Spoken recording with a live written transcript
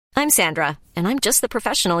I'm Sandra, and I'm just the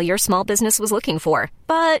professional your small business was looking for.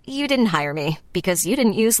 But you didn't hire me because you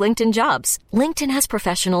didn't use LinkedIn Jobs. LinkedIn has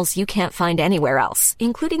professionals you can't find anywhere else,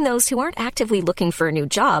 including those who aren't actively looking for a new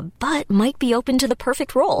job, but might be open to the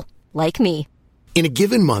perfect role, like me. In a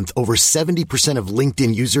given month, over 70% of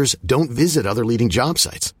LinkedIn users don't visit other leading job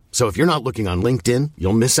sites. So if you're not looking on LinkedIn,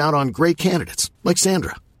 you'll miss out on great candidates like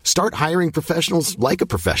Sandra. Start hiring professionals like a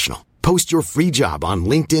professional. Post your free job on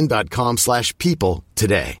linkedin.com/people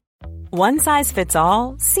today. One size fits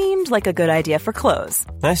all seemed like a good idea for clothes.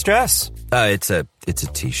 Nice dress. It's a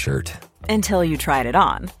t-shirt. Until you tried it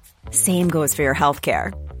on. Same goes for your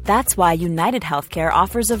healthcare. That's why United Healthcare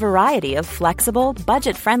offers a variety of flexible,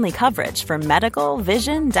 budget-friendly coverage for medical,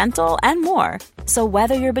 vision, dental, and more. So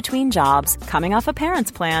whether you're between jobs, coming off a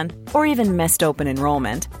parent's plan, or even missed open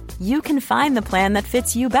enrollment, you can find the plan that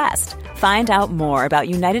fits you best. Find out more about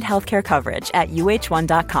United Healthcare coverage at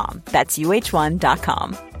UH1.com. That's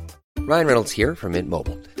UH1.com. Ryan Reynolds here from Mint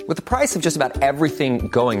Mobile. With the price of just about everything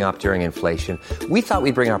going up during inflation, we thought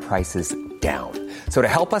we'd bring our prices down. So to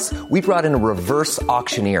help us, we brought in a reverse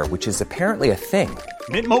auctioneer, which is apparently a thing.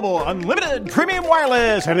 Mint Mobile Unlimited Premium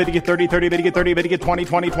Wireless. How to get 30, 30, bit to get 30, bit to get 20,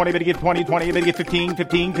 20, 20, bit to get 20, 20, bit to get 15,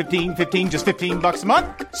 15, 15, 15, just $15 a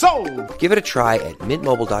month? Sold! Give it a try at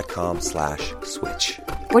mintmobile.com/switch.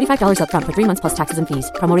 $45 up front for 3 months plus taxes and fees.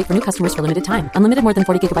 Promo rate for new customers for limited time. Unlimited more than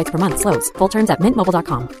 40 gigabytes per month. Slows full terms at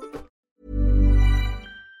mintmobile.com.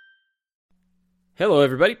 Hello,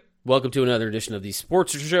 everybody. Welcome to another edition of the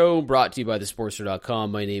Sportster Show, brought to you by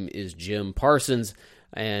thesportster.com. My name is Jim Parsons,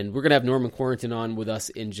 and we're going to have Norman Quarrington on with us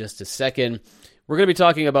in just a second. We're going to be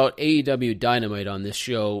talking about AEW Dynamite on this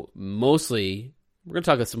show. Mostly, we're going to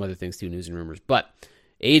talk about some other things too, news and rumors, but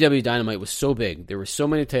AEW Dynamite was so big. There were so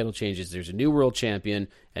many title changes. There's a new world champion,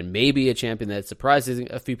 and maybe a champion that surprises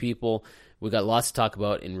a few people. We got lots to talk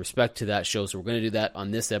about in respect to that show, so we're going to do that on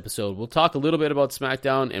this episode. We'll talk a little bit about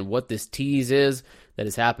SmackDown and what this tease is that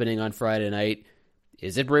is happening on Friday night.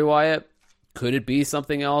 Is it Bray Wyatt? Could it be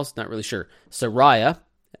something else? Not really sure. Saraya,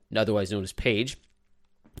 otherwise known as Paige,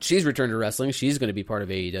 she's returned to wrestling. She's going to be part of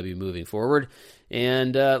AEW moving forward.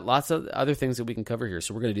 And lots of other things that we can cover here.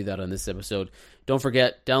 So we're going to do that on this episode. Don't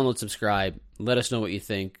forget, download, subscribe. Let us know what you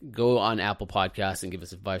think. Go on Apple Podcasts and give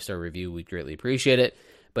us a 5-star review. We'd greatly appreciate it.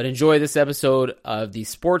 But enjoy this episode of the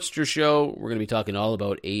Sportster Show. We're going to be talking all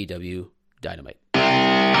about AEW Dynamite.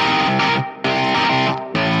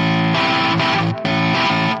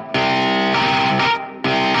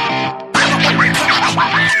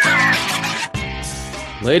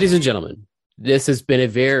 Ladies and gentlemen, this has been a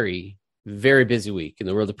very, very busy week in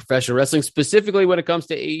the world of professional wrestling, specifically when it comes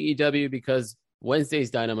to AEW, because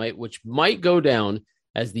Wednesday's Dynamite, which might go down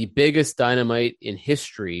as the biggest Dynamite in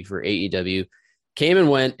history for AEW, came and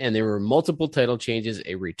went, and there were multiple title changes,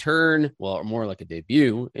 a return, well, more like a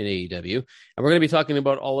debut in AEW. And we're going to be talking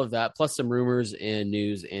about all of that, plus some rumors and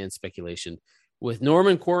news and speculation with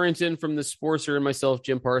Norman Quarrington from the Sportster and myself,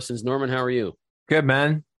 Jim Parsons. Norman, how are you? Good,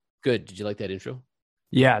 man. Good. Did you like that intro?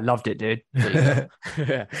 Yeah, loved it, dude.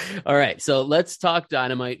 All right, so let's talk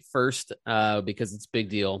Dynamite first because it's a big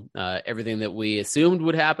deal. Everything that we assumed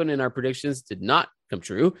would happen in our predictions did not come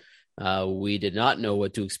true. We did not know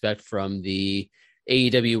what to expect from the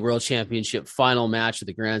AEW World Championship final match of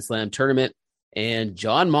the Grand Slam tournament, and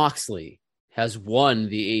Jon Moxley has won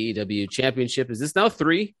the AEW Championship. Is this now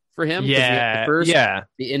 3 for him? Yeah, the first,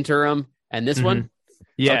 the interim, and this one?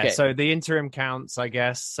 Yeah, okay. So the interim counts, I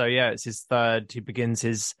guess. So yeah, it's his third. He begins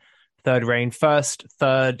his third reign. First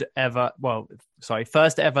ever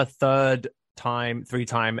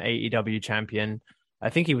 3-time AEW champion.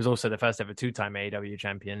 I think he was also the first ever 2-time AEW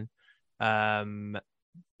champion. And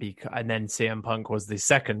then CM Punk was the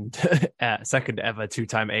second ever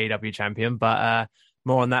 2-time AEW champion. But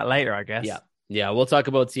more on that later, I guess. Yeah, we'll talk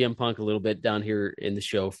about CM Punk a little bit down here in the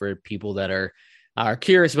show for people that are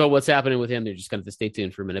curious about what's happening with him. They're just going to have to stay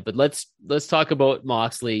tuned for a minute. But let's talk about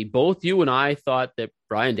Moxley. Both you and I thought that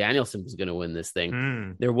Bryan Danielson was going to win this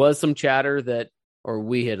thing. There was some chatter that, or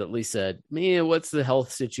we had at least said, man, what's the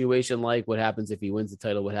health situation like? What happens if he wins the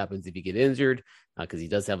title? What happens if he get injured? Because he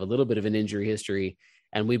does have a little bit of an injury history.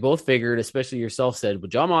 And we both figured, especially yourself said, well,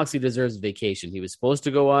 Jon Moxley deserves vacation. He was supposed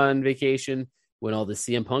to go on vacation when all the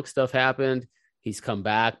CM Punk stuff happened. He's come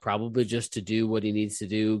back probably just to do what he needs to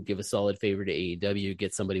do, give a solid favor to AEW,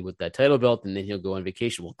 get somebody with that title belt, and then he'll go on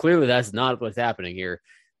vacation. Well, clearly that's not what's happening here.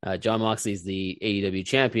 Jon Moxley's the AEW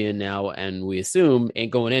champion now, and we assume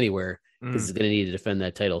ain't going anywhere because he's going to need to defend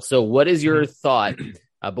that title. So what is your thought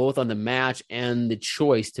both on the match and the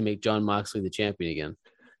choice to make Jon Moxley the champion again?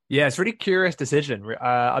 Yeah, it's a really curious decision.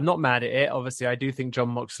 I'm not mad at it. Obviously, I do think Jon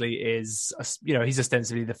Moxley is, he's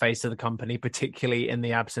ostensibly the face of the company, particularly in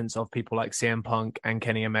the absence of people like CM Punk and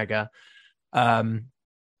Kenny Omega.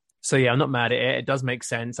 So yeah, I'm not mad at it. It does make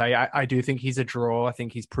sense. I do think he's a draw. I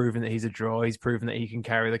think he's proven that he's a draw. He's proven that he can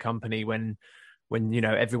carry the company when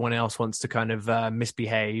everyone else wants to kind of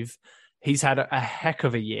misbehave. He's had a heck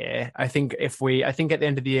of a year. I think at the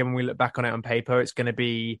end of the year, when we look back on it on paper, it's going to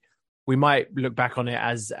be, we might look back on it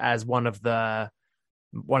as one of the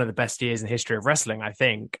best years in the history of wrestling. I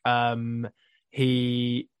think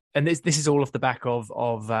this is all off the back of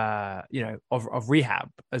rehab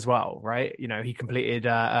as well, right? He completed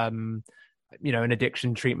an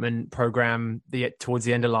addiction treatment program towards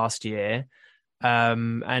the end of last year,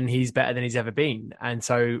 and he's better than he's ever been. And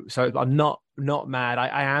so I'm not mad.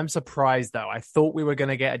 I am surprised though. I thought we were going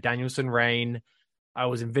to get a Danielson reign. I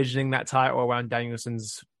was envisioning that title around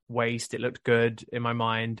Danielson's waist. It looked good in my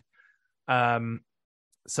mind.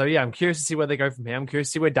 So yeah, I'm curious to see where they go from here. I'm curious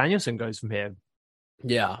to see where Danielson goes from here.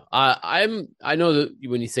 Yeah, I know that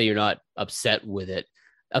when you say you're not upset with it,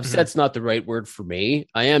 upset's not the right word for me.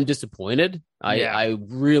 I am disappointed. I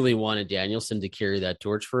really wanted Danielson to carry that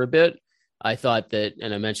torch for a bit. I thought that,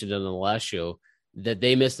 and I mentioned it on the last show, that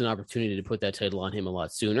they missed an opportunity to put that title on him a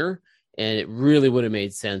lot sooner, and it really would have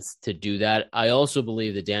made sense to do that. I also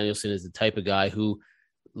believe that Danielson is the type of guy who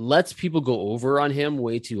lets people go over on him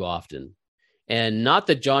way too often. And not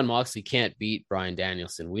that Jon Moxley can't beat Bryan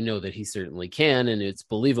Danielson. We know that he certainly can, and it's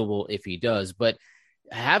believable if he does. But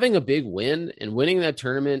having a big win and winning that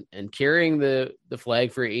tournament and carrying the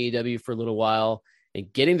flag for AEW for a little while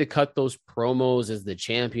and getting to cut those promos as the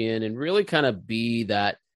champion and really kind of be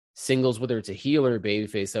that singles, whether it's a heel or a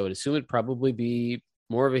babyface, I would assume it'd probably be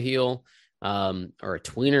more of a heel or a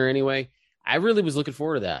tweener anyway. I really was looking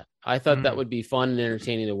forward to that. I thought that would be fun and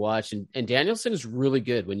entertaining to watch. And Danielson is really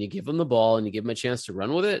good. When you give him the ball and you give him a chance to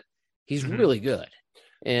run with it, he's really good.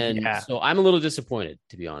 And so I'm a little disappointed,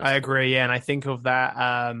 to be honest. I agree. Yeah. And I think of that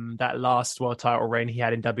that last world title reign he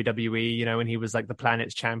had in WWE, when he was like the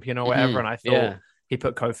Planet's champion or whatever. And I thought he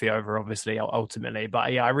put Kofi over, obviously, ultimately.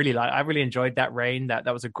 But yeah, I really enjoyed that reign. That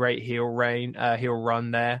was a great heel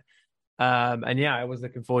run there. And yeah, I was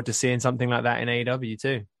looking forward to seeing something like that in AEW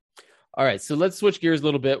too. All right, so let's switch gears a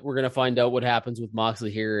little bit. We're going to find out what happens with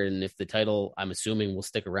Moxley here and if the title, I'm assuming, will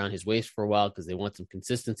stick around his waist for a while because they want some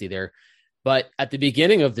consistency there. But at the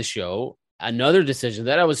beginning of the show, another decision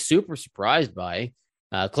that I was super surprised by,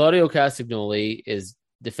 Claudio Castagnoli is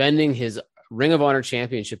defending his Ring of Honor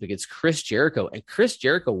championship against Chris Jericho, and Chris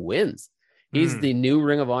Jericho wins. He's the new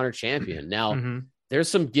Ring of Honor champion. Now, there's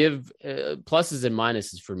some pluses and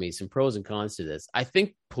minuses for me, some pros and cons to this. I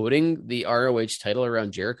think putting the ROH title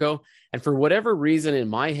around Jericho, and for whatever reason in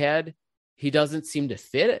my head, he doesn't seem to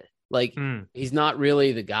fit it. Like, he's not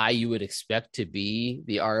really the guy you would expect to be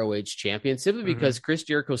the ROH champion, simply because Chris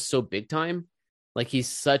Jericho's so big time. Like, he's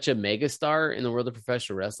such a megastar in the world of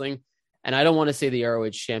professional wrestling. And I don't want to say the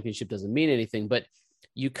ROH championship doesn't mean anything, but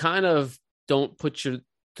you kind of don't put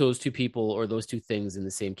those two people or those two things in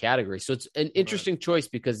the same category. So it's an interesting choice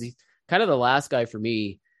because he's kind of the last guy for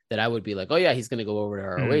me that I would be like, oh yeah, he's going to go over to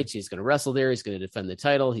ROH. He's going to wrestle there. He's going to defend the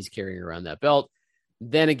title. He's carrying around that belt.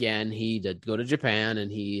 Then again, he did go to Japan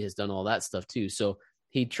and he has done all that stuff too. So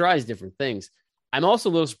he tries different things. I'm also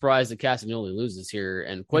a little surprised that Castagnoli loses here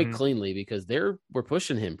and quite cleanly because we're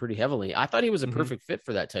pushing him pretty heavily. I thought he was a perfect fit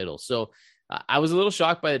for that title. So I was a little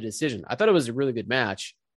shocked by the decision. I thought it was a really good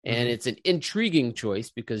match. And it's an intriguing choice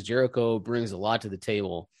because Jericho brings a lot to the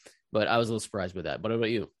table, but I was a little surprised by that. But what about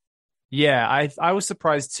you? Yeah, I was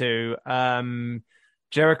surprised too.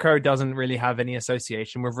 Jericho doesn't really have any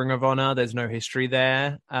association with Ring of Honor. There's no history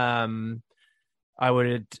there. I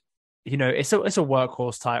would, it's a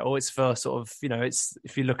workhorse title. It's for sort of, it's,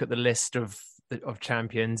 if you look at the list of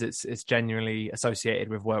champions, it's genuinely associated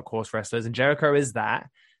with workhorse wrestlers, and Jericho is that.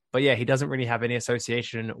 But yeah, he doesn't really have any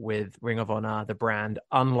association with Ring of Honor, the brand,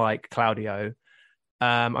 unlike Claudio.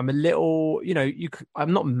 I'm a little,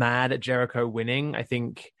 I'm not mad at Jericho winning. I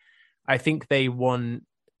think they want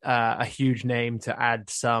a huge name to add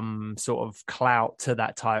some sort of clout to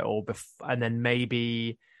that title. And then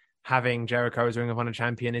maybe having Jericho as Ring of Honor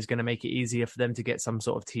champion is going to make it easier for them to get some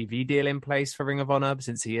sort of TV deal in place for Ring of Honor,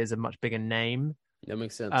 since he is a much bigger name. That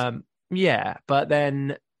makes sense. Yeah, but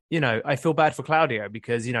then, I feel bad for Claudio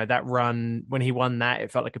because, that run, when he won that,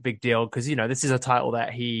 it felt like a big deal because, this is a title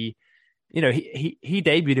that he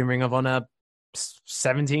debuted in Ring of Honor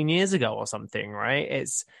 17 years ago or something, right?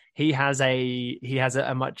 He has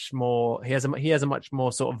a much more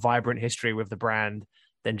sort of vibrant history with the brand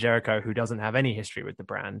than Jericho, who doesn't have any history with the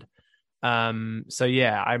brand. So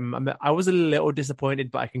yeah, I was a little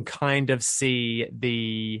disappointed, but I can kind of see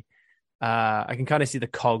the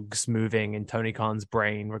cogs moving in Tony Khan's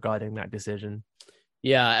brain regarding that decision.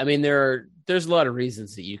 Yeah, I mean, there's a lot of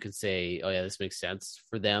reasons that you could say, oh yeah, this makes sense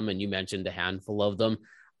for them, and you mentioned a handful of them.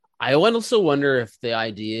 I also wonder if the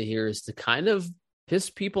idea here is to kind of piss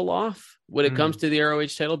people off when it comes to the ROH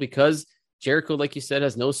title, because Jericho, like you said,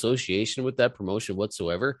 has no association with that promotion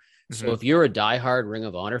whatsoever. Mm-hmm. So if you're a diehard Ring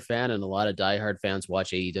of Honor fan, and a lot of diehard fans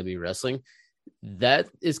watch AEW wrestling, that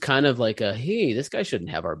is kind of like hey, this guy shouldn't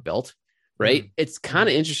have our belt. Right. Mm-hmm. It's kind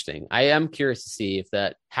of interesting. I am curious to see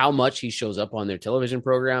how much he shows up on their television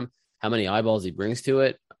program, how many eyeballs he brings to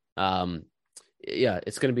it. Yeah,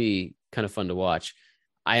 it's going to be kind of fun to watch.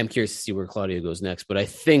 I am curious to see where Claudio goes next, but I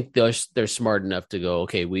think they're smart enough to go,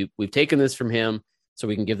 okay, we've taken this from him, so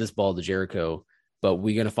we can give this ball to Jericho, but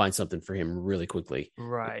we're going to find something for him really quickly.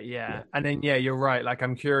 Right. Yeah. And then, yeah, you're right. Like,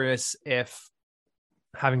 I'm curious if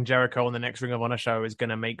having Jericho on the next Ring of Honor show is going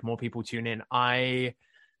to make more people tune in. I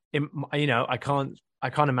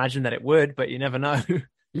can't imagine that it would, but you never know.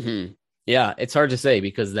 Mm-hmm. Yeah, it's hard to say,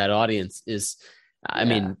 because that audience is, I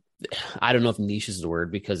mean, I don't know if niche is the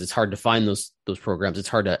word, because it's hard to find those programs. It's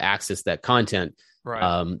hard to access that content.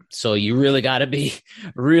 Right. So you really got to be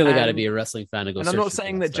a wrestling fan to go. And I'm not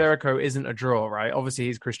saying that Jericho isn't a draw, right? Obviously,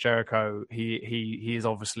 he's Chris Jericho. He is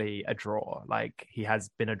obviously a draw. Like, he has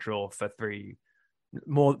been a draw for 3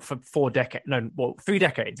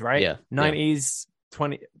 decades, right? Yeah. 90s,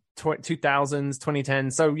 2000s,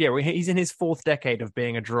 2010s. So yeah, he's in his 4th decade of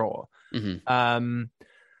being a draw. Mm-hmm.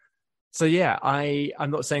 So yeah,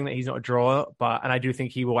 I'm not saying that he's not a draw, and I do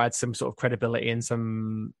think he will add some sort of credibility and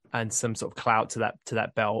some sort of clout to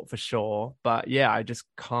that belt for sure. But yeah, I just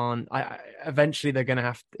can't. Eventually they're gonna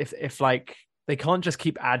have, if like, they can't just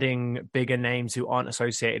keep adding bigger names who aren't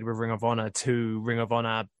associated with Ring of Honor to Ring of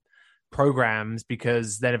Honor programs,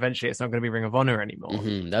 because then eventually it's not going to be Ring of Honor anymore.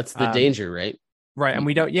 Mm-hmm. That's the danger, right? Right, and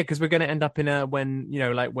we don't, because we're going to end up in when you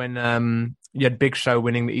had Big Show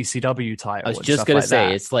winning the ECW title. I was just going to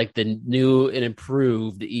say, it's like the new and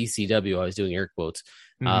improved ECW. I was doing air quotes.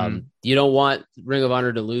 Mm-hmm. You don't want Ring of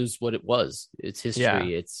Honor to lose what it was. It's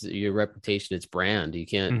history. It's your reputation. It's brand. You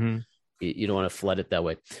can't. Mm-hmm. You don't want to flood it that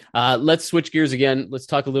way. Let's switch gears again. Let's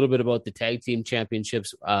talk a little bit about the tag team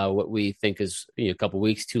championships. What we think is a couple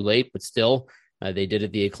weeks too late, but still. They did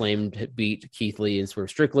it. The Acclaimed beat Keith Lee and Swerve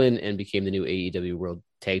Strickland and became the new AEW World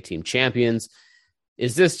Tag Team Champions.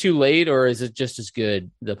 Is this too late, or is it just as good?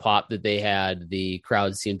 The pop that they had, the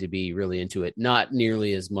crowd seemed to be really into it. Not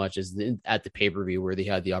nearly as much as at the pay-per-view, where they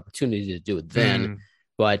had the opportunity to do it then.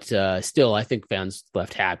 But still, I think fans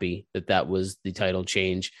left happy that was the title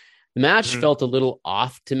change. The match felt a little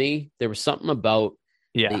off to me. There was something about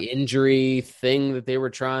the injury thing that they were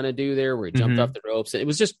trying to do there, where he jumped off the ropes. It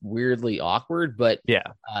was just weirdly awkward, but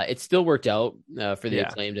it still worked out for the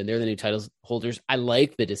Acclaimed, and they're the new title holders. I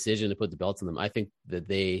like the decision to put the belts on them. I think that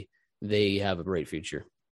they have a great future.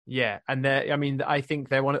 Yeah, and I think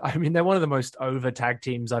they're one of the most over tag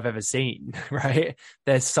teams I've ever seen. Right?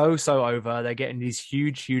 They're so over. They're getting these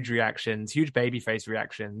huge reactions, huge babyface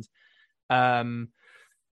reactions.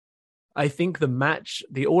 I think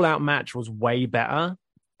the all-out match was way better.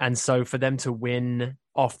 And so for them to win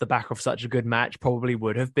off the back of such a good match probably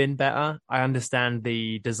would have been better. I understand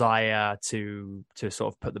the desire to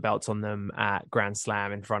sort of put the belts on them at Grand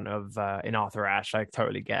Slam in front of in Arthur Ashe. I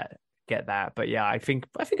totally get that. But yeah, I think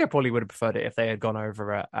I probably would have preferred it if they had gone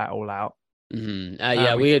over at All Out.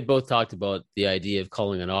 Mm-hmm. We had both talked about the idea of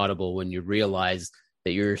calling an audible when you realize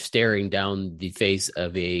that you're staring down the face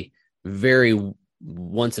of a very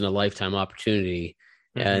once in a lifetime opportunity.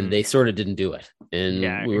 And they sort of didn't do it.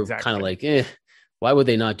 And we were kind of like, why would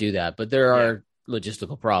they not do that? But there are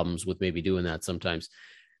logistical problems with maybe doing that sometimes.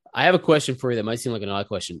 I have a question for you that might seem like an odd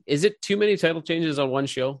question. Is it too many title changes on one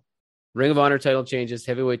show? Ring of Honor title changes,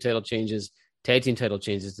 heavyweight title changes, tag team title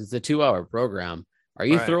changes. It's a 2-hour program. Are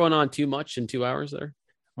you throwing on too much in 2 hours there?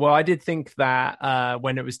 Well, I did think that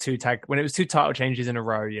when it was two title changes in a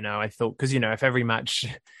row, I thought, because, if every match...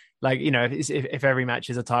 Like, if every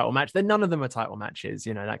match is a title match, then none of them are title matches,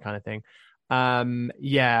 that kind of thing.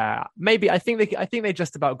 Maybe I think they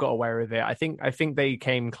just about got away with it. I think they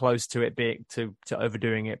came close to it being to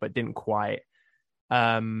overdoing it, but didn't quite.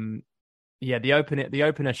 The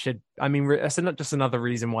opener should. I mean, that's not just another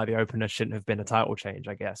reason why the opener shouldn't have been a title change,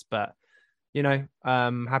 I guess. But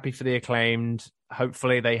happy for the Acclaimed.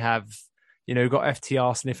 Hopefully, they have got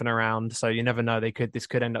FTR sniffing around, so you never know. This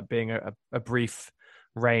could end up being a brief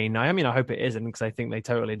reign. I hope it isn't, because I think they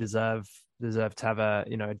totally deserve to have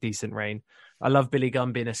a decent reign. I love Billy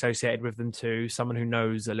Gunn being associated with them too. Someone who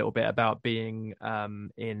knows a little bit about being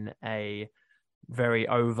in a very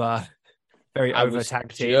over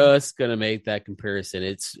tag team. Just gonna make that comparison.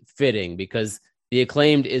 It's fitting because the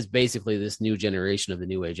Acclaimed is basically this new generation of the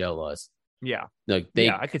New Age Outlaws. Yeah, like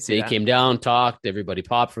I could see they that. came down, talked, everybody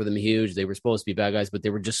popped for them huge. They were supposed to be bad guys, but they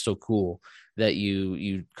were just so cool that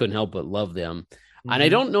you couldn't help but love them. Mm-hmm. And I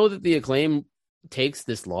don't know that the Acclaim takes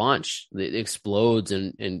this launch, it explodes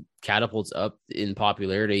and catapults up in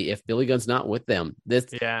popularity if Billy Gunn's not with them.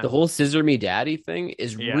 The whole Scissor Me Daddy thing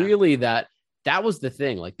is really that was the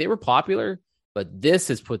thing. Like, they were popular, but this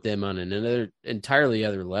has put them on another entirely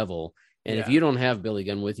other level. And if you don't have Billy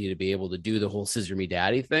Gunn with you to be able to do the whole Scissor Me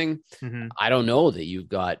Daddy thing, I don't know that you've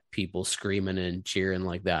got people screaming and cheering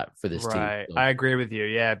like that for this team. So. I agree with you.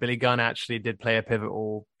 Yeah, Billy Gunn actually did play a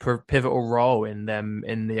pivotal role in them,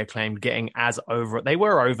 in the Acclaimed getting as over. They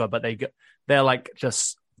were over, but they're like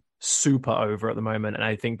just super over at the moment. And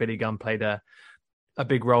I think Billy Gunn played a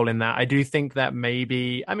big role in that. I do think that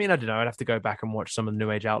maybe, I mean, I don't know. I'd have to go back and watch some of the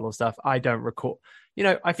New Age Outlaw stuff. I don't recall.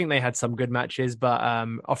 I think they had some good matches, but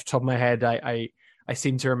off the top of my head, I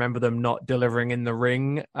seem to remember them not delivering in the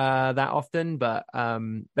ring that often, but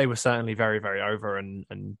they were certainly very, very over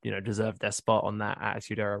and deserved their spot on that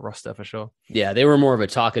Attitude Era roster for sure. Yeah, they were more of a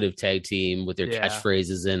talkative tag team with their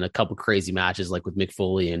catchphrases and a couple crazy matches like with Mick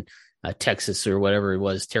Foley and Texas or whatever it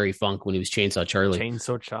was, Terry Funk when he was Chainsaw Charlie.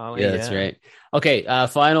 Yeah, that's right. Okay,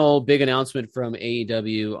 final big announcement from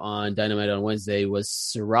AEW on Dynamite on Wednesday was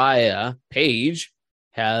Soraya Page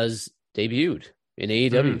has debuted in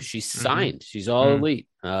AEW. She's signed. She's all elite.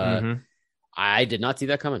 I did not see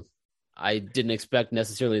that coming. I didn't expect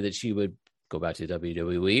necessarily that she would go back to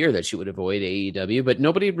WWE or that she would avoid AEW, but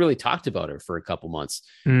nobody had really talked about her for a couple months.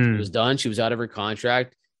 She was done. She was out of her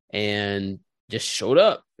contract and just showed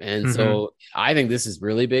up. And so I think this is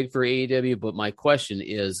really big for AEW, but my question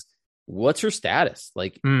is, what's her status?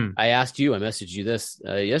 Like, I asked you, I messaged you this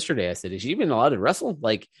yesterday. I said, is she even allowed to wrestle?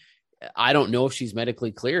 Like, I don't know if she's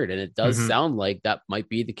medically cleared, and it does sound like that might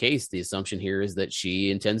be the case. The assumption here is that she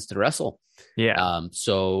intends to wrestle. Yeah.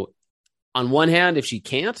 So on one hand, if she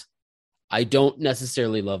can't, I don't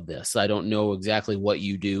necessarily love this. I don't know exactly what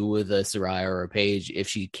you do with a Soraya or a Paige if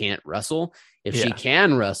she can't wrestle. If she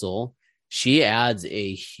can wrestle, she adds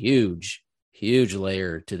a huge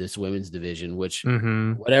layer to this women's division, which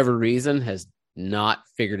whatever reason has not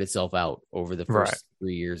figured itself out over the first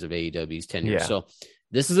 3 years of AEW's tenure. So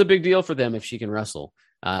this is a big deal for them if she can wrestle.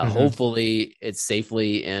 Hopefully it's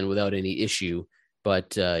safely and without any issue.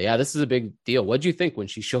 But this is a big deal. What did you think when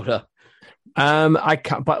she showed up?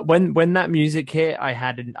 But when that music hit, I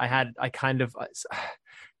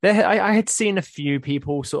had seen a few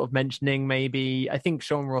people sort of mentioning maybe, I think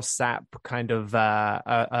Sean Ross Sapp kind of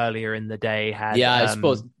earlier in the day had. Yeah, I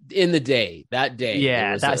suppose in the day, that day.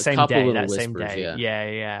 Yeah, that same day.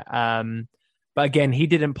 Yeah. But again, he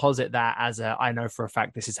didn't posit that as I know for a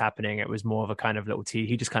fact this is happening. It was more of a kind of little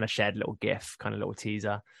he just kind of shared a little GIF, kind of little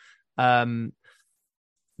teaser. So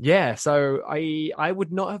I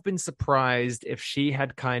would not have been surprised if she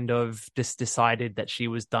had kind of just decided that she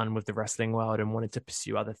was done with the wrestling world and wanted to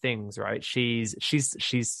pursue other things, right? She's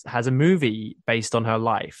has a movie based on her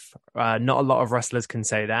life. Not a lot of wrestlers can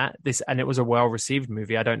say that. And it was a well-received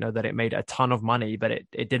movie. I don't know that it made a ton of money, but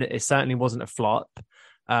it certainly wasn't a flop.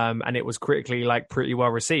 And it was critically pretty well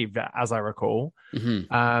received, as I recall.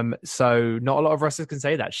 So not a lot of wrestlers can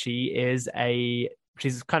say that. She's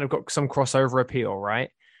kind of got some crossover appeal, right?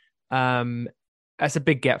 That's a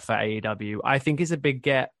big get for AEW. I think it's a big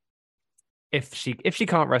get if she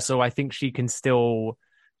can't wrestle. I think she can still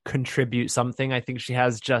contribute something. I think she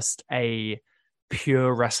has just a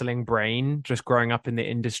pure wrestling brain, just growing up in the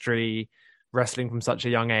industry, wrestling from such a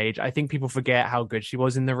young age. I think people forget how good she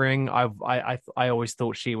was in the ring. I always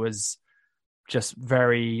thought she was just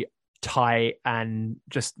very tight and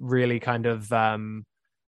just really kind of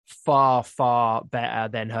far better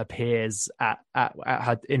than her peers at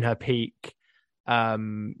her in her peak.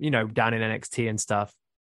 Down in NXT and stuff.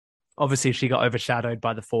 Obviously, she got overshadowed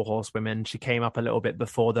by the Four Horsewomen. She came up a little bit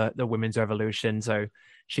before the Women's Revolution, so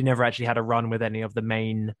she never actually had a run with any of the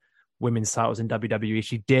main women's titles in WWE.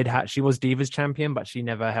 She was Divas champion, but she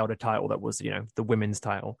never held a title that was, the women's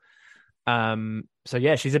title.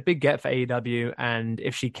 She's a big get for AEW, and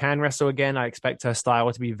if she can wrestle again, I expect her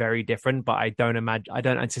style to be very different, but I don't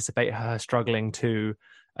anticipate her struggling to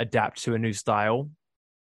adapt to a new style.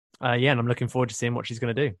 And I'm looking forward to seeing what she's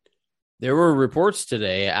going to do. There were reports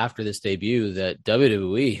today after this debut that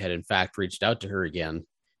WWE had in fact reached out to her again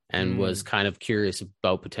and was kind of curious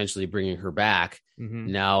about potentially bringing her back.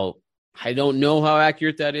 Now, I don't know how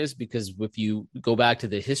accurate that is, because if you go back to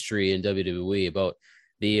the history in WWE about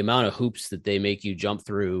the amount of hoops that they make you jump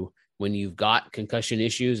through when you've got concussion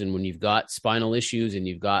issues and when you've got spinal issues and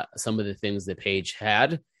you've got some of the things that Paige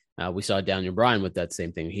had. We saw Daniel Bryan with that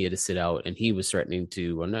same thing. He had to sit out, and he was threatening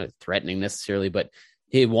to, well, not threatening necessarily, but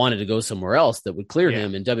he wanted to go somewhere else that would clear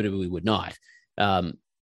him, and WWE would not.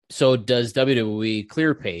 So does WWE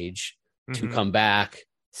clear Paige to come back?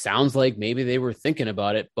 Sounds like maybe they were thinking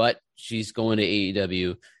about it, but she's going to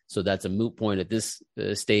AEW. So that's a moot point at this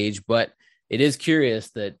stage. But it is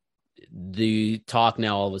curious that the talk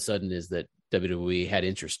now all of a sudden is that WWE had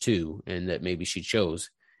interest too, and that maybe she chose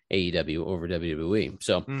AEW over WWE.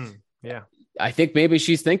 So yeah, I think maybe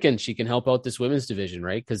she's thinking she can help out this women's division,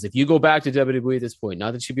 right? Because if you go back to WWE at this point,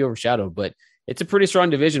 not that she'd be overshadowed, but it's a pretty strong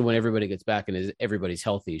division when everybody gets back and everybody's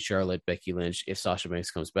healthy. Charlotte, Becky Lynch, if Sasha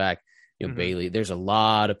Banks comes back, Bailey, there's a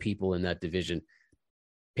lot of people in that division.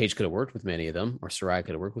 Paige could have worked with many of them, or Saraya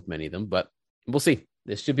could have worked with many of them, but we'll see.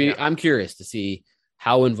 This should be, I'm curious to see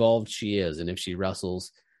how involved she is and if she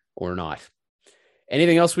wrestles or not.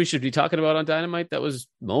 Anything else we should be talking about on Dynamite? That was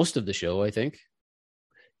most of the show, I think.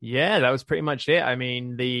 Yeah, that was pretty much it. I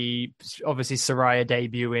mean, obviously Saraya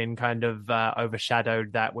debuting kind of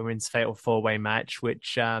overshadowed that women's fatal 4-way match,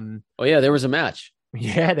 which... oh, yeah, there was a match.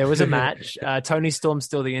 Yeah, there was a match. Toni Storm's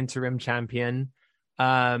still the interim champion.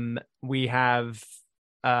 We have,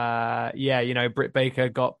 Britt Baker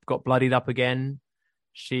got bloodied up again.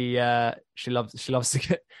 She loves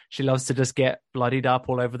to just get bloodied up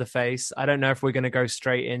all over the face. I don't know if we're going to go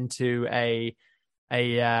straight into a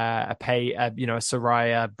Saraya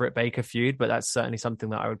Britt Baker feud, but that's certainly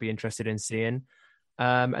something that I would be interested in seeing.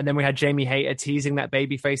 And then we had Jamie Hayter teasing that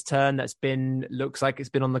babyface turn that's looks like it's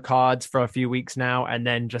been on the cards for a few weeks now, and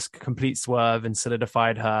then just complete swerve and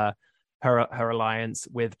solidified her alliance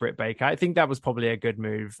with Britt Baker. I think that was probably a good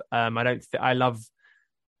move. I love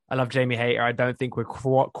Jamie Hayter. I don't think we're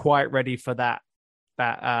quite ready for that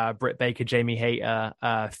Britt Baker Jamie Hayter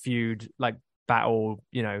feud, like battle,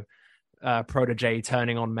 protege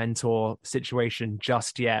turning on mentor situation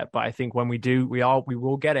just yet, but I think when we do, we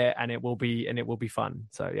will get it, and it will be fun.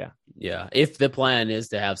 So yeah. If the plan is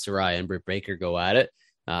to have Saraya and Britt Baker go at it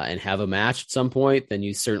and have a match at some point, then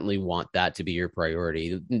you certainly want that to be your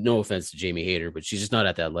priority. No offense to Jamie Hayter, but she's just not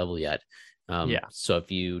at that level yet. So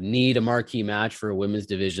if you need a marquee match for a women's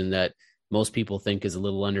division that most people think is a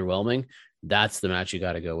little underwhelming, that's the match you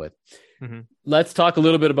got to go with. Let's talk a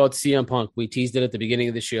little bit about CM Punk. We teased it at the beginning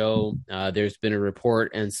of the show. There's been a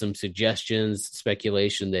report and some suggestions,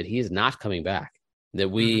 speculation that he is not coming back. That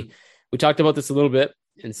we talked about this a little bit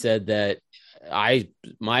and said that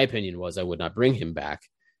my opinion was I would not bring him back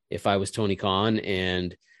if I was Tony Khan.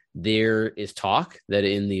 And there is talk that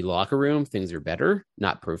in the locker room, things are better,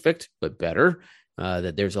 not perfect, but better,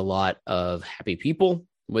 that there's a lot of happy people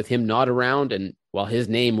with him not around. And while his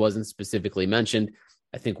name wasn't specifically mentioned,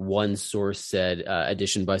 I think one source said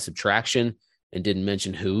addition by subtraction and didn't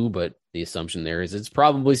mention who, but the assumption there is it's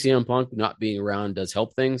probably CM Punk. Not being around does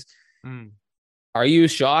help things. Are you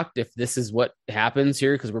shocked if this is what happens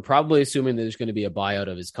here? Because we're probably assuming that there's going to be a buyout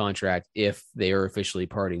of his contract if they are officially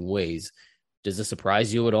parting ways. Does this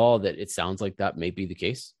surprise you at all that it sounds like that may be the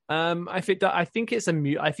case? I think this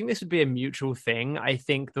would be a mutual thing. I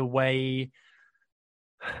think the way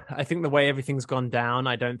everything's gone down,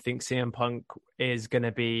 I don't think CM Punk is going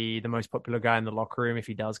to be the most popular guy in the locker room if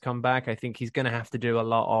he does come back. I think he's going to have to do a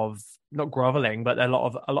lot of, not groveling, but a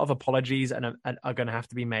lot of apologies and are going to have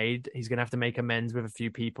to be made. He's going to have to make amends with a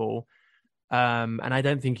few people. And I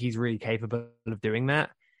don't think he's really capable of doing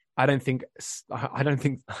that. I don't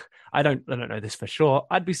know this for sure.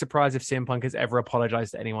 I'd be surprised if CM Punk has ever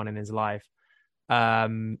apologized to anyone in his life.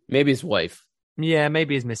 Maybe his wife. Yeah,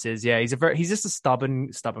 maybe his missus. Yeah, he's just a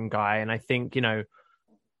stubborn guy. And I think,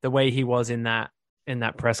 the way he was in that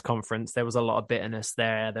press conference, there was a lot of bitterness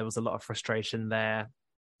there. There was a lot of frustration there.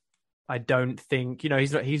 I don't think,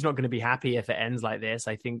 he's not going to be happy if it ends like this.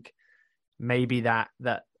 I think maybe that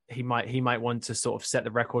he might want to sort of set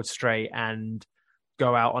the record straight and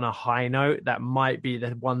go out on a high note. That might be the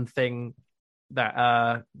one thing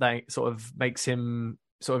that sort of makes him,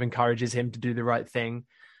 sort of encourages him to do the right thing.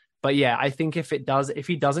 But yeah, I think if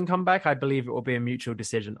he doesn't come back, I believe it will be a mutual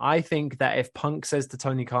decision. I think that if Punk says to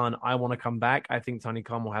Tony Khan, I want to come back, I think Tony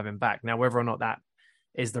Khan will have him back. Now, whether or not that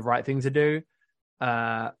is the right thing to do,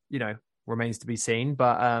 remains to be seen.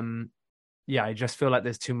 But I just feel like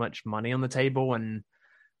there's too much money on the table, and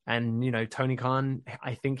Tony Khan,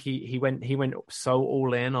 I think he went so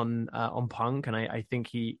all in on Punk, and I think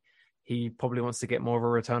he he probably wants to get more of a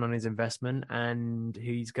return on his investment, and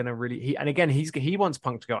he's going to he wants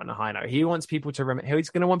Punk to go out on a high note. He wants people to he's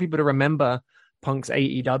going to want people to remember Punk's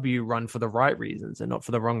AEW run for the right reasons and not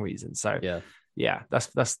for the wrong reasons. So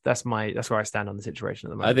that's where I stand on the situation at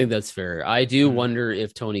the moment. I think that's fair. I do wonder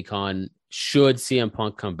if Tony Khan, should CM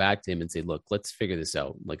Punk come back to him and say, look, let's figure this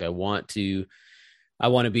out. Like, I want to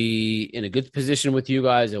be in a good position with you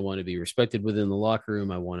guys. I want to be respected within the locker room.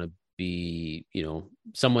 I want to be,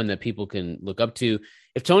 someone that people can look up to.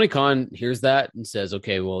 If Tony Khan hears that and says,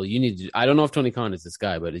 okay, well, you need to, I don't know if Tony Khan is this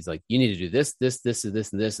guy, but he's like, you need to do this, and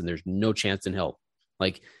this, and there's no chance in hell.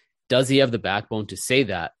 Like, does he have the backbone to say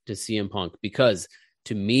that to CM Punk? Because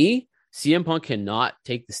to me, CM Punk cannot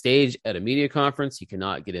take the stage at a media conference. He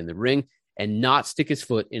cannot get in the ring and not stick his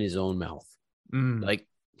foot in his own mouth. Like,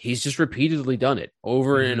 he's just repeatedly done it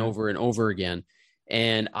over and over and over again.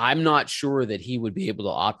 And I'm not sure that he would be able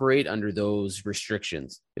to operate under those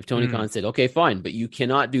restrictions. If Tony Khan said, okay, fine, but you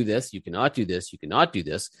cannot do this, you cannot do this, you cannot do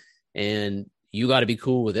this, and you got to be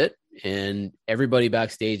cool with it. And everybody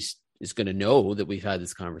backstage is going to know that we've had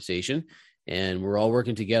this conversation and we're all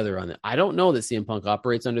working together on it. I don't know that CM Punk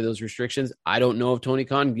operates under those restrictions. I don't know if Tony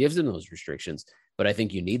Khan gives him those restrictions, but I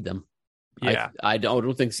think you need them. Yeah. I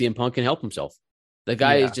don't think CM Punk can help himself. The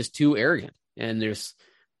guy is just too arrogant. And there's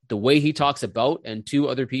the way he talks about and to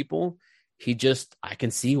other people, I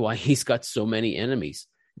can see why he's got so many enemies.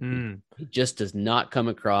 He just does not come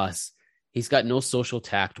across. He's got no social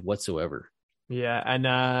tact whatsoever. Yeah.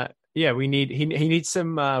 And, he needs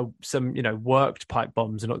some worked pipe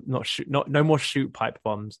bombs and no more shoot pipe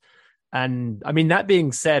bombs. And I mean, that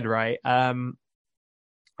being said, right, I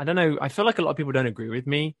don't know. I feel like a lot of people don't agree with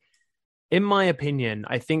me. In my opinion,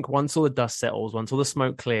 I think once all the dust settles, once all the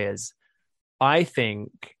smoke clears, I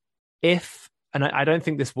think I don't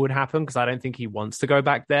think this would happen because I don't think he wants to go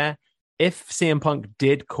back there. If CM Punk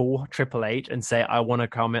did call Triple H and say, I want to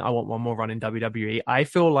come in, I want one more run in WWE, I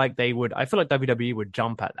feel like WWE would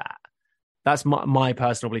jump at that. That's my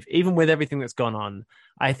personal belief. Even with everything that's gone on,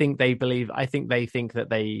 I think they think that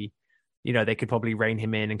they could probably rein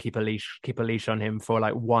him in and keep a leash on him for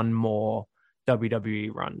like one more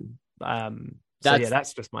WWE run.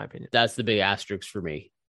 That's just my opinion. That's the big asterisk for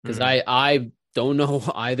me because I don't know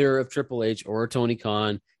either of Triple H or Tony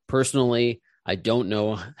Khan personally. I don't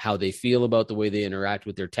know how they feel about the way they interact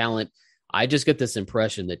with their talent. I just get this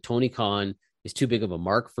impression that Tony Khan is too big of a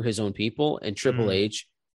mark for his own people, and Triple H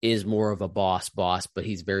is more of a boss, but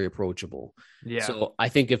he's very approachable. Yeah. So I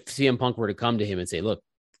think if CM Punk were to come to him and say, look,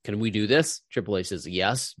 can we do this? Triple H says,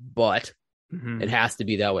 yes, but it has to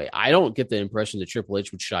be that way. I don't get the impression that Triple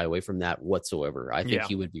H would shy away from that whatsoever. I think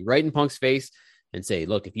he would be right in Punk's face and say,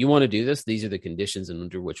 look, if you want to do this, these are the conditions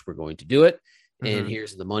under which we're going to do it. And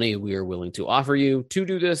here's the money we are willing to offer you to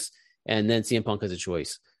do this. And then CM Punk has a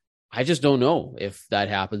choice. I just don't know if that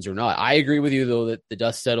happens or not. I agree with you, though, that the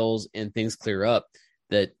dust settles and things clear up,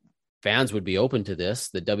 that fans would be open to this,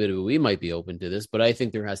 that WWE might be open to this, but I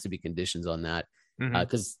think there has to be conditions on that.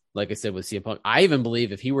 Because like I said, with CM Punk, I even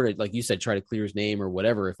believe if he were to, like you said, try to clear his name or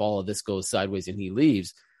whatever, if all of this goes sideways and he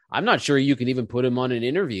leaves, I'm not sure you can even put him on an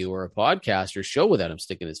interview or a podcast or show without him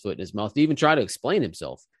sticking his foot in his mouth to even try to explain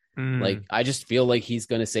himself. Like, I just feel like he's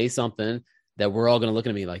going to say something that we're all going to look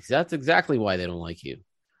at me like, that's exactly why they don't like you.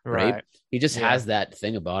 Right. He just has that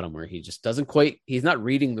thing about him where he just doesn't he's not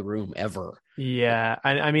reading the room ever. Yeah.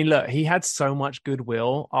 And I mean, look, he had so much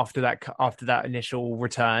goodwill after that initial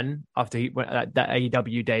return, after he went that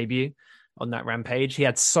AEW debut on that Rampage. He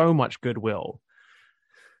had so much goodwill.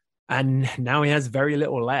 And now he has very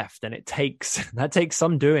little left, and that takes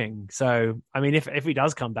some doing. So, I mean, if he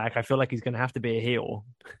does come back, I feel like he's going to have to be a heel.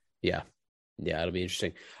 Yeah. Yeah, it'll be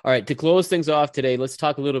interesting. All right, to close things off today, let's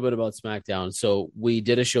talk a little bit about SmackDown. So we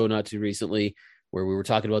did a show not too recently where we were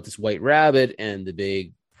talking about this White Rabbit and the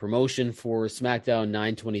big promotion for SmackDown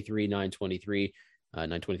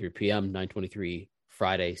 9/23 p.m., 9/23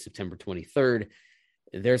 Friday, September 23rd.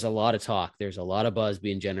 There's a lot of talk. There's a lot of buzz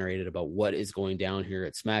being generated about what is going down here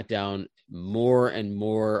at SmackDown. More and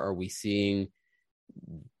more are we seeing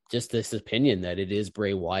just this opinion that it is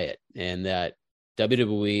Bray Wyatt and that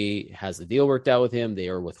WWE has a deal worked out with him. They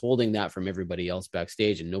are withholding that from everybody else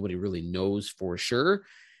backstage, and nobody really knows for sure.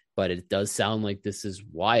 But it does sound like this is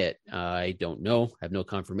Wyatt. I don't know. I have no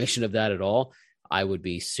confirmation of that at all. I would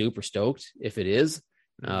be super stoked if it is.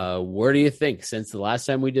 Where do you think, since the last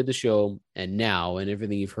time we did the show and now and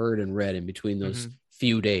everything you've heard and read in between those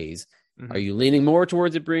few days, are you leaning more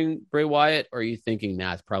towards it bring Bray Wyatt, or are you thinking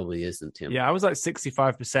that probably isn't him? Yeah, I was like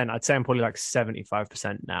 65%. I'd say I'm probably like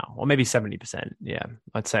 75% now, or maybe 70%. Yeah,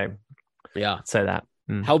 I'd say that.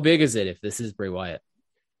 How big is it if this is Bray Wyatt?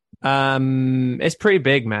 It's pretty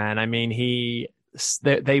big, man. I mean,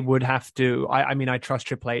 they would have to. I mean, I trust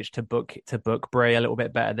Triple H to book Bray a little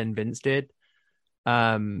bit better than Vince did.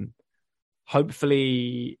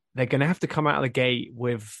 Hopefully, they're going to have to come out of the gate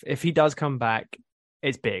with. If he does come back,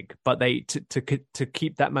 it's big. But they to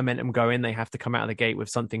keep that momentum going, they have to come out of the gate with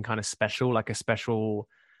something kind of special, like a special.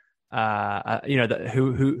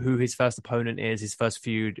 Who his first opponent is, his first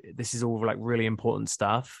feud. This is all like really important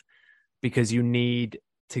stuff because you need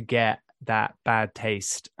to get that bad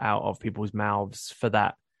taste out of people's mouths for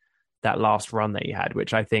that last run that he had,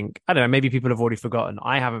 which I think, I don't know, maybe people have already forgotten.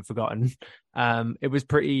 I haven't forgotten. It was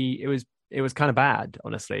kind of bad,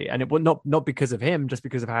 honestly. And it was not because of him, just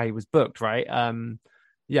because of how he was booked, right?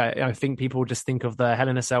 I think people just think of the Hell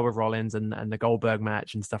in a Cell with Rollins and the Goldberg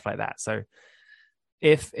match and stuff like that. So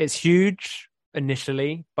if it's huge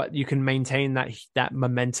initially, but you can maintain that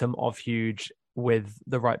momentum of huge with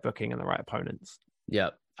the right booking and the right opponents. Yeah.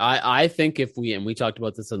 I think if we talked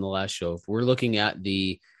about this on the last show, if we're looking at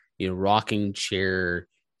the rocking chair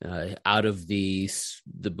out of the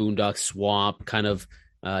Boondock Swamp kind of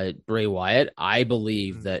Bray Wyatt, I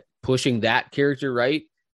believe that pushing that character right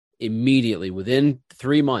immediately within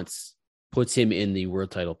 3 months puts him in the world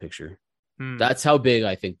title picture. That's how big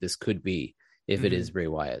I think this could be if it is Bray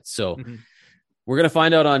Wyatt. So we're going to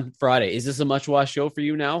find out on Friday. Is this a much-watched show for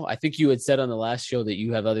you now? I think you had said on the last show that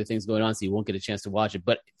you have other things going on, so you won't get a chance to watch it.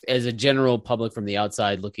 But as a general public from the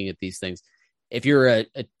outside looking at these things, if you're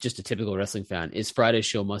just a typical wrestling fan, is Friday's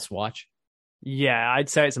show must-watch? Yeah, I'd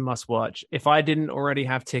say it's a must-watch. If I didn't already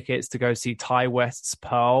have tickets to go see Ty West's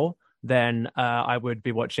Pearl, then I would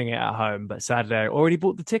be watching it at home. But sadly, I already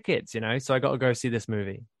bought the tickets, so I got to go see this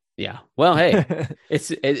movie. Yeah. Well, hey,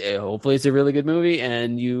 hopefully it's a really good movie,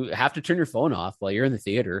 and you have to turn your phone off while you're in the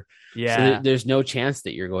theater. Yeah. So there's no chance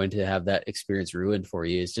that you're going to have that experience ruined for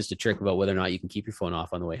you. It's just a trick about whether or not you can keep your phone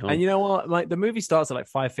off on the way home. And you know what? Like the movie starts at like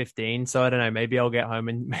 5:15, so I don't know. Maybe I'll get home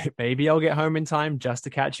in time just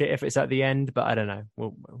to catch it if it's at the end. But I don't know.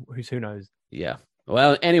 Well, who knows? Yeah.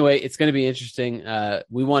 Well, anyway, it's going to be interesting.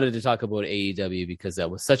 We wanted to talk about AEW because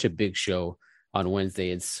that was such a big show on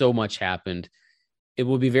Wednesday, and so much happened. It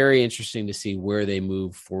will be very interesting to see where they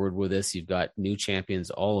move forward with this. You've got new champions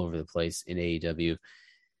all over the place in AEW.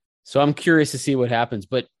 So I'm curious to see what happens.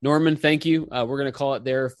 But Norman, thank you. We're going to call it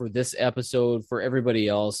there for this episode. For everybody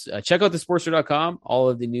else, check out thesportster.com. All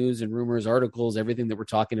of the news and rumors, articles, everything that we're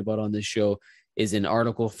talking about on this show is in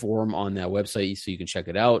article form on that website, so you can check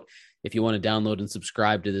it out. If you want to download and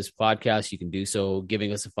subscribe to this podcast, you can do so.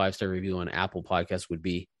 Giving us a 5-star review on Apple Podcasts would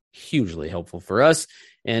be hugely helpful for us.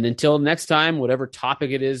 And until next time, whatever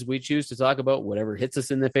topic it is we choose to talk about, whatever hits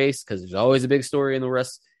us in the face, because there's always a big story in the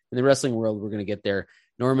wrestling world, we're going to get there.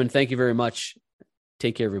 Norman, thank you very much.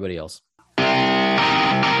 Take care, everybody else.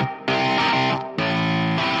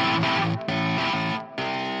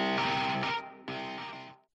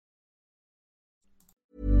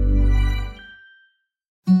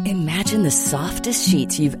 Imagine the softest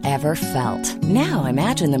sheets you've ever felt. Now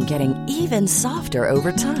imagine them getting even softer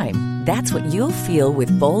over time. That's what you'll feel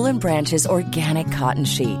with Boll & Branch's organic cotton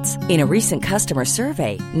sheets. In a recent customer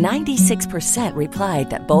survey, 96% replied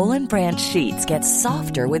that Boll & Branch sheets get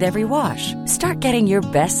softer with every wash. Start getting your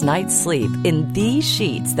best night's sleep in these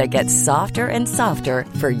sheets that get softer and softer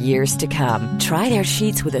for years to come. Try their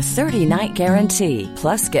sheets with a 30-night guarantee.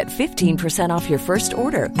 Plus, get 15% off your first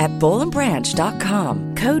order at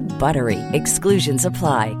bollandbranch.com. Code BUTTERY. Exclusions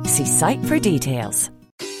apply. See site for details.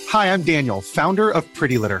 Hi, I'm Daniel, founder of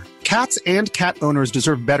Pretty Litter. Cats and cat owners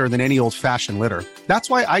deserve better than any old-fashioned litter. That's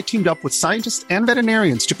why I teamed up with scientists and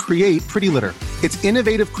veterinarians to create Pretty Litter. Its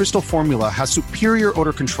innovative crystal formula has superior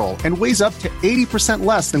odor control and weighs up to 80%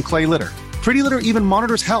 less than clay litter. Pretty Litter even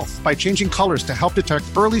monitors health by changing colors to help detect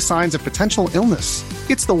early signs of potential illness.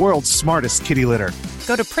 It's the world's smartest kitty litter.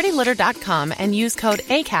 Go to prettylitter.com and use code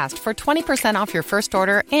ACAST for 20% off your first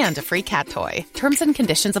order and a free cat toy. Terms and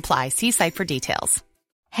conditions apply. See site for details.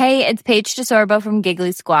 Hey, it's Paige DeSorbo from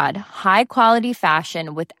Giggly Squad. High quality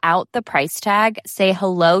fashion without the price tag. Say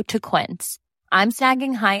hello to Quince. I'm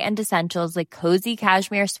snagging high-end essentials like cozy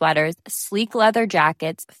cashmere sweaters, sleek leather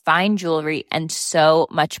jackets, fine jewelry, and so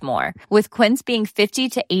much more. With Quince being 50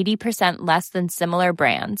 to 80% less than similar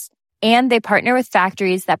brands. And they partner with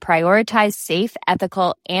factories that prioritize safe,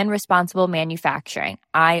 ethical, and responsible manufacturing.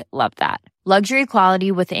 I love that. Luxury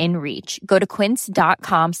quality within reach. Go to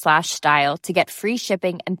quince.com/style to get free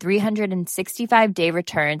shipping and 365-day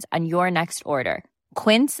returns on your next order.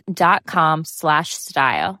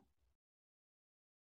 Quince.com/style.